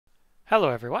Hello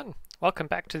everyone, welcome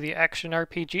back to the Action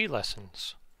RPG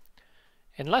lessons.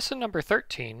 In lesson number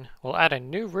 13, we'll add a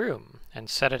new room and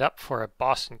set it up for a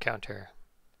boss encounter.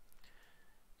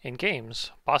 In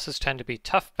games, bosses tend to be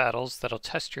tough battles that'll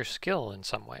test your skill in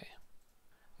some way.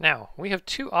 Now, we have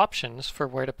two options for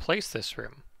where to place this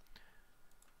room.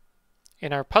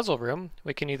 In our puzzle room,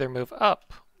 we can either move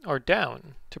up or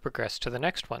down to progress to the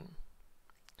next one.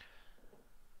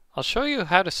 I'll show you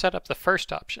how to set up the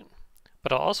first option,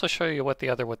 but I'll also show you what the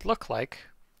other would look like,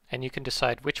 and you can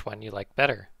decide which one you like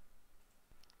better.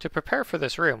 To prepare for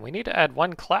this room, we need to add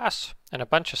one class and a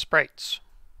bunch of sprites.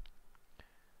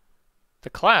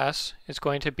 The class is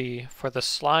going to be for the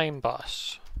slime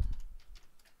boss.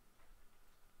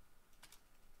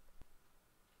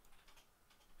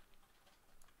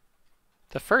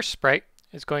 The first sprite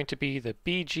is going to be the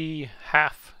BG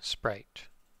half sprite.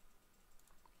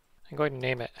 I'm going to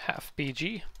name it half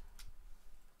BG.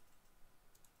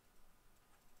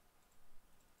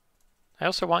 I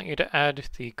also want you to add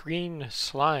the green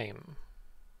slime.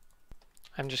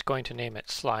 I'm just going to name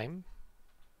it slime.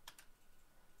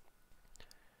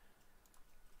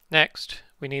 Next,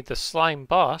 we need the slime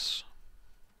boss.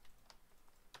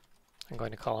 I'm going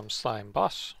to call him slime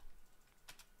boss.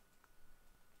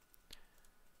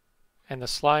 And the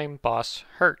slime boss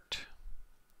hurt.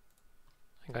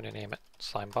 I'm going to name it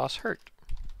slime boss hurt.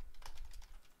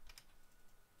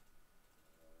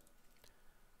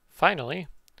 Finally,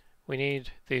 we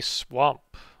need the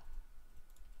swamp.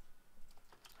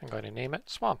 I'm going to name it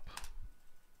swamp.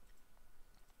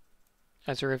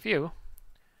 As a review,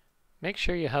 make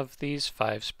sure you have these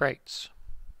 5 sprites.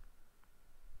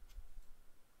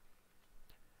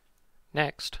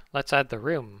 Next, let's add the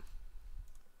room.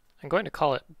 I'm going to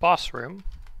call it boss room.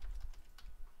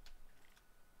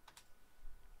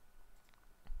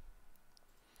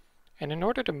 And in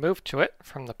order to move to it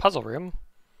from the puzzle room,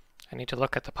 I need to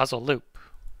look at the puzzle loop.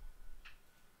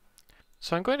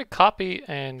 So I'm going to copy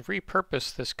and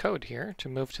repurpose this code here to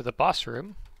move to the boss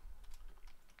room.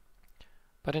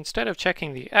 But instead of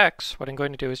checking the X, what I'm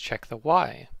going to do is check the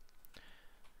Y.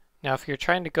 Now if you're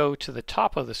trying to go to the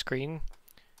top of the screen,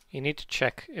 you need to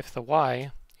check if the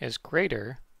Y is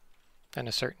greater than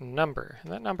a certain number,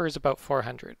 and that number is about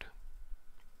 400.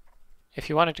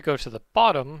 If you wanted to go to the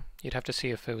bottom, you'd have to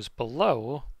see if it was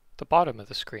below the bottom of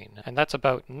the screen, and that's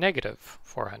about negative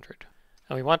 400.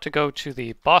 And we want to go to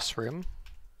the boss room,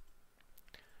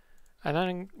 and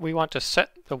then we want to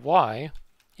set the Y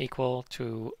equal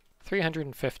to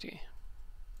 350.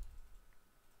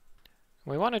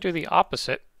 We want to do the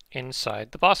opposite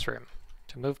inside the boss room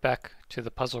to move back to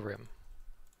the puzzle room.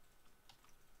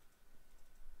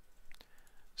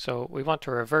 So we want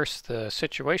to reverse the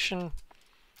situation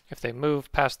if they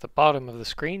move past the bottom of the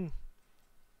screen,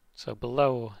 so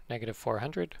below negative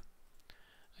 400.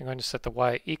 I'm going to set the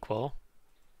Y equal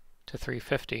to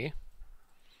 350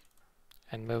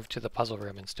 and move to the puzzle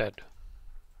room instead.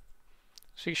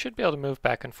 So you should be able to move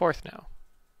back and forth now.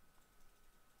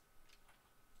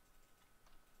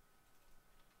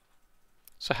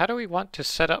 So how do we want to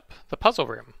set up the puzzle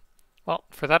room? Well,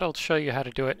 for that I'll show you how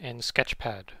to do it in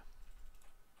PixelPAD.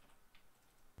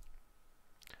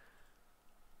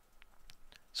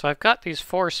 So I've got these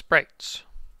 4 sprites.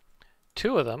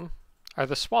 2 of them are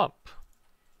the swamp.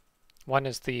 One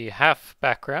is the half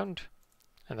background,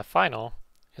 and the final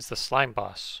is the slime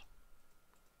boss.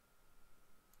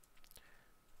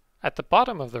 At the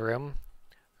bottom of the room,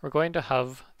 we're going to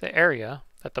have the area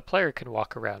that the player can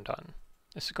walk around on.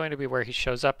 This is going to be where he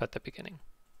shows up at the beginning.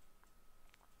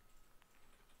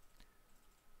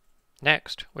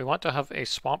 Next, we want to have a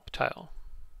swamp tile.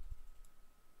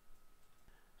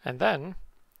 And then,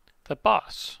 the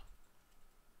boss,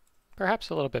 perhaps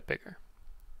a little bit bigger.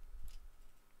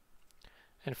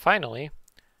 And finally,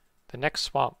 the next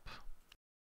swamp.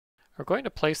 We're going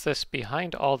to place this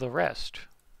behind all the rest.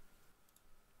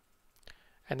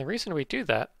 And the reason we do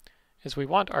that is we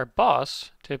want our boss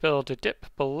to be able to dip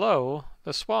below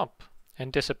the swamp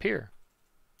and disappear.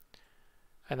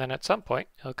 And then at some point,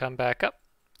 he'll come back up,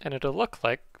 and it'll look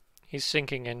like he's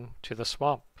sinking into the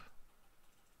swamp.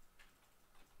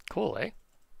 Cool, eh?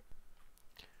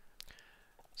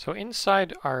 So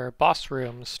inside our boss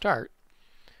room start,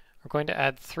 we're going to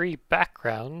add 3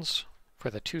 backgrounds for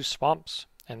the 2 swamps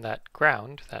and that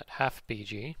ground, that half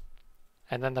BG,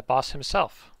 and then the boss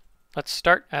himself. Let's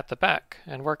start at the back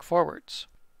and work forwards.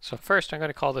 So first I'm going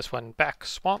to call this one back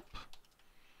swamp,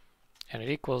 and it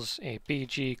equals a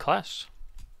BG class.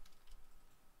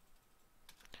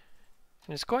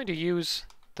 And it's going to use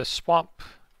the swamp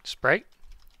sprite.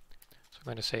 So I'm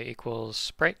going to say equals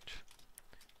sprite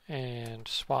and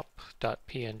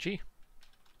swamp.png.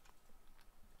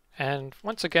 And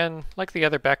once again, like the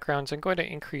other backgrounds, I'm going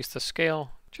to increase the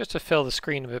scale just to fill the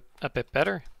screen a bit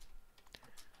better.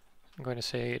 I'm going to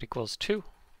say it equals 2.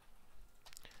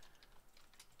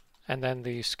 And then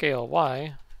the scale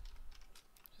Y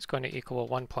is going to equal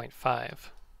 1.5.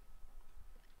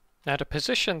 Now to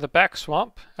position the back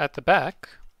swamp at the back,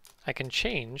 I can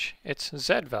change its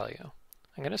Z value.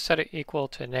 I'm going to set it equal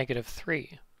to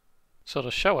 -3, so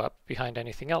it'll show up behind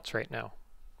anything else right now.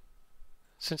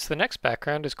 Since the next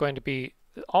background is going to be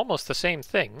almost the same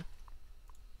thing,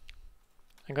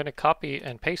 I'm going to copy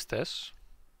and paste this.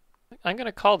 I'm going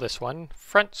to call this one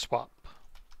Front Swap.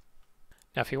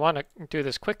 Now if you want to do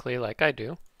this quickly like I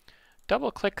do,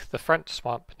 double-click the Front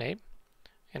Swap name,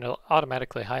 and it'll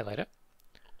automatically highlight it.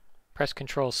 Press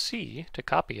Ctrl-C to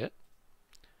copy it,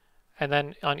 and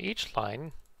then on each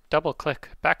line,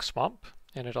 double-click Back Swamp,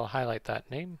 and it'll highlight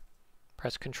that name.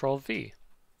 Press Ctrl-V.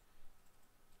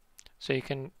 So you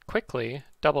can quickly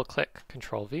double-click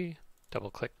Ctrl-V,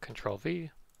 double-click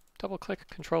Ctrl-V, double-click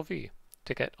Ctrl-V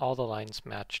to get all the lines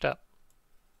matched up.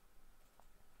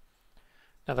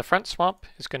 Now the front swamp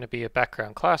is going to be a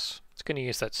background class. It's going to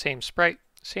use that same sprite,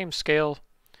 same scale,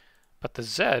 but the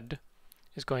Z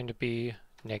is going to be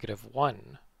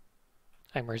 -1.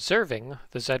 I'm reserving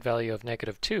the Z value of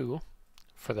 -2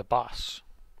 for the boss.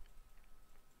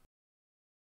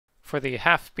 For the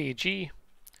half BG,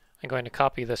 I'm going to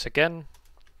copy this again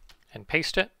and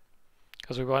paste it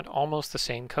because we want almost the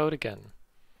same code again.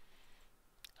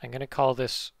 I'm going to call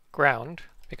this ground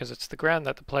because it's the ground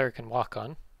that the player can walk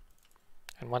on.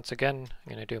 And once again, I'm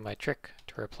going to do my trick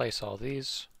to replace all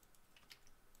these.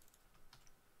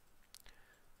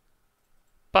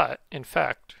 But, in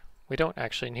fact, we don't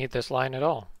actually need this line at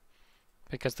all,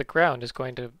 because the ground is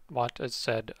going to want a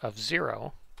Z of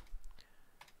 0,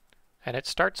 and it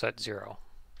starts at 0.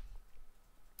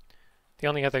 The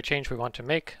only other change we want to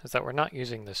make is that we're not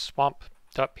using the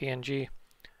swamp.png,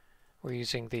 we're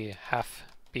using the half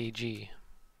BG.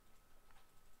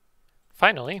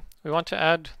 Finally, we want to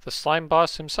add the slime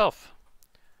boss himself.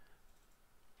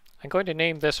 I'm going to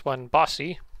name this one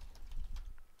Bossy,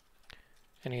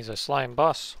 and he's a slime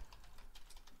boss.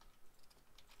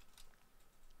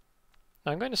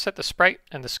 Now I'm going to set the sprite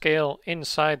and the scale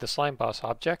inside the slime boss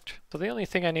object, so the only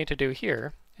thing I need to do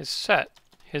here is set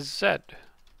his Z,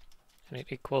 and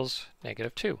it equals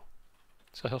 -2.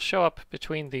 So he'll show up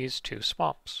between these two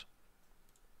swamps.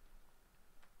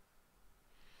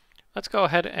 Let's go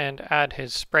ahead and add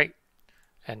his sprite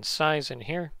and size in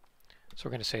here. So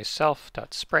we're going to say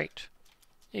self.sprite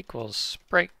equals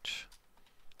sprite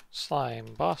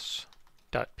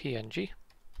slimeboss.png,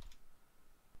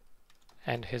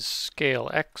 and his scale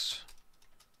x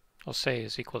we'll say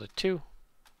is equal to 2,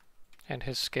 and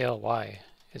his scale y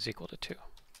is equal to 2.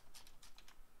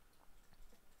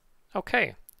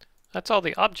 Okay, that's all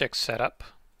the objects set up,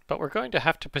 but we're going to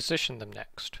have to position them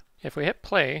next. If we hit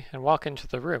play and walk into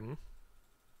the room,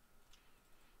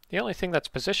 the only thing that's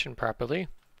positioned properly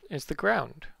is the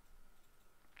ground.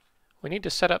 We need to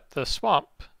set up the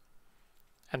swamp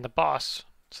and the boss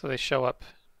so they show up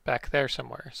back there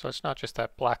somewhere, so it's not just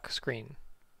that black screen.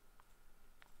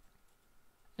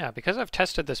 Now, because I've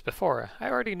tested this before, I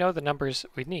already know the numbers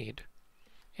we need.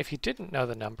 If you didn't know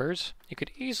the numbers, you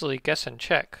could easily guess and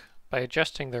check by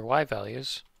adjusting their Y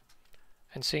values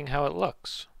and seeing how it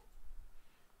looks.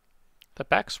 The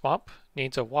back swamp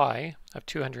needs a Y of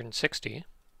 260.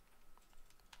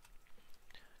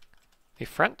 The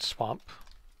front swamp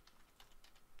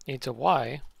needs a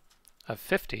Y of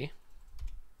 50.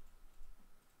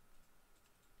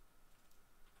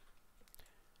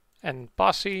 And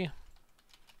Bossy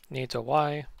needs a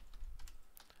Y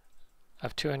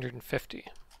of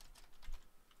 250.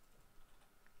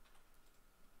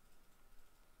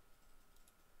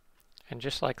 And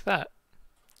just like that,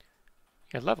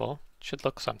 your level should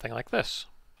look something like this.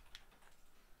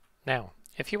 Now,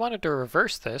 if you wanted to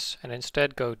reverse this and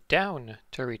instead go down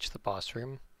to reach the boss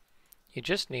room, you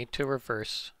just need to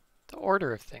reverse the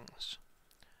order of things.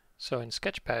 So in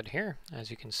Sketchpad here, as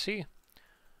you can see,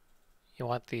 you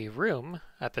want the room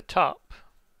at the top,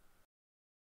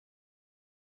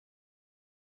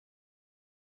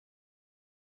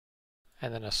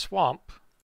 and then a swamp,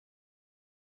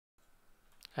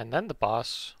 and then the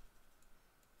boss,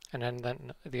 and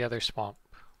then the other swamp.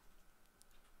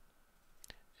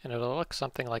 And it'll look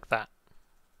something like that.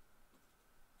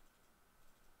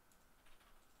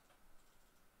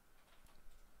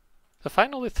 The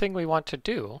final thing we want to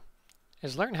do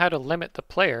is learn how to limit the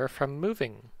player from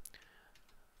moving.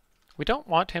 We don't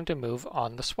want him to move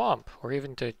on the swamp or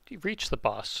even to reach the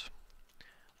boss.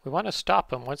 We want to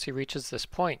stop him once he reaches this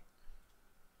point.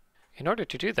 In order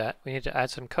to do that, we need to add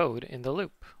some code in the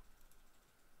loop.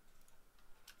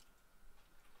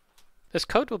 This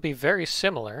code will be very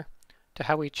similar to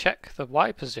how we check the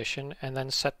Y position and then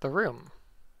set the room.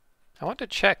 I want to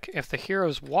check if the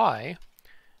hero's Y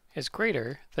is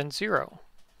greater than 0.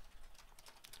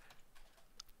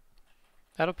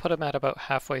 That'll put him at about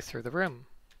halfway through the room.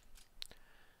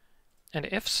 And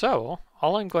if so,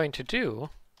 all I'm going to do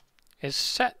is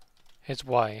set his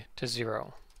Y to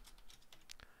 0.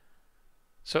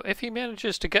 So if he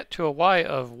manages to get to a Y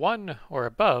of 1 or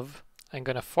above, I'm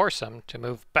going to force him to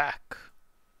move back.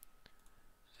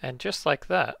 And just like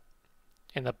that,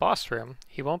 in the boss room,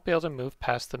 he won't be able to move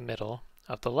past the middle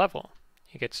of the level.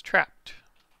 He gets trapped.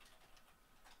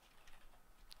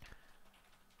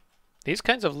 These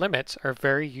kinds of limits are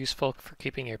very useful for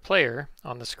keeping your player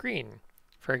on the screen.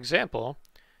 For example,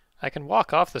 I can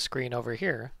walk off the screen over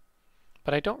here,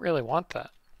 but I don't really want that.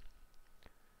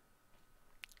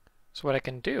 So what I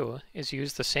can do is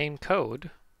use the same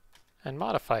code and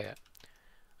modify it.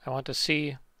 I want to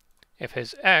see if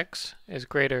his x is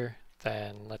greater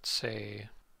than, let's say,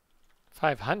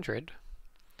 500.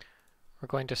 We're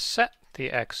going to set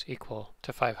the x equal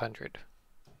to 500.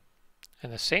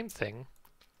 And the same thing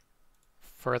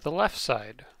for the left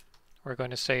side. We're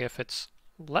going to say if it's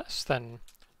less than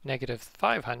negative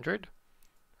 500,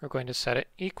 we're going to set it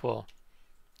equal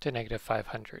to negative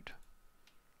 500.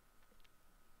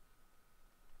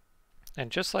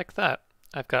 And just like that,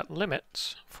 I've got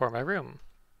limits for my room.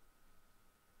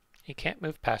 He can't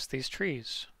move past these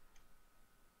trees.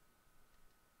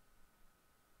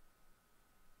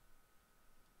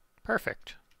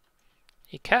 Perfect.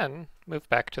 He can move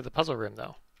back to the puzzle room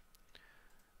though.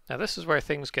 Now this is where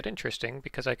things get interesting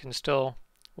because I can still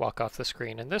walk off the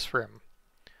screen in this room.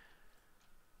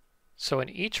 So in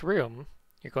each room,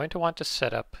 you're going to want to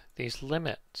set up these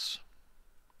limits.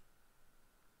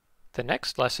 The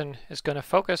next lesson is going to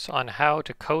focus on how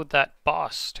to code that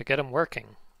boss to get him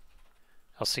working.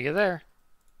 I'll see you there.